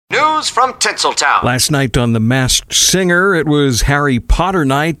News from Tinseltown. Last night on The Masked Singer, it was Harry Potter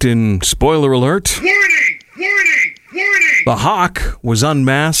night, and spoiler alert, Warning! Warning! Warning! the Hawk was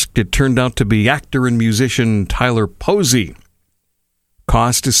unmasked. It turned out to be actor and musician Tyler Posey.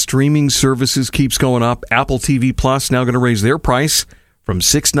 Cost of streaming services keeps going up. Apple TV Plus now going to raise their price from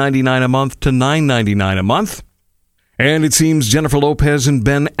 $6.99 a month to $9.99 a month. And it seems Jennifer Lopez and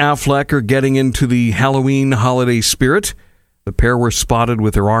Ben Affleck are getting into the Halloween holiday spirit. The pair were spotted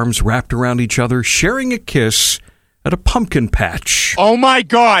with their arms wrapped around each other, sharing a kiss at a pumpkin patch. Oh my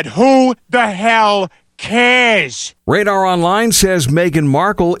God, who the hell cares? Radar Online says Meghan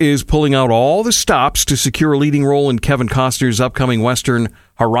Markle is pulling out all the stops to secure a leading role in Kevin Costner's upcoming Western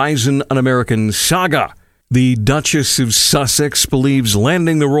Horizon: An American Saga. The Duchess of Sussex believes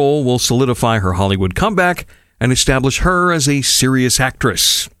landing the role will solidify her Hollywood comeback and establish her as a serious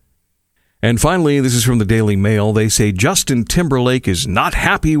actress. And finally, this is from the Daily Mail. They say Justin Timberlake is not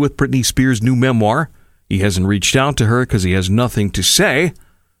happy with Britney Spears' new memoir. He hasn't reached out to her because he has nothing to say.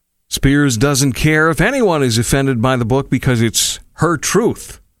 Spears doesn't care if anyone is offended by the book because it's her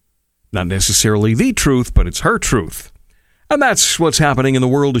truth. Not necessarily the truth, but it's her truth. And that's what's happening in the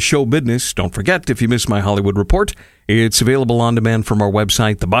world of show business. Don't forget, if you missed my Hollywood Report, it's available on demand from our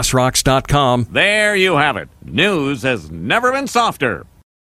website, thebusrocks.com. There you have it. News has never been softer.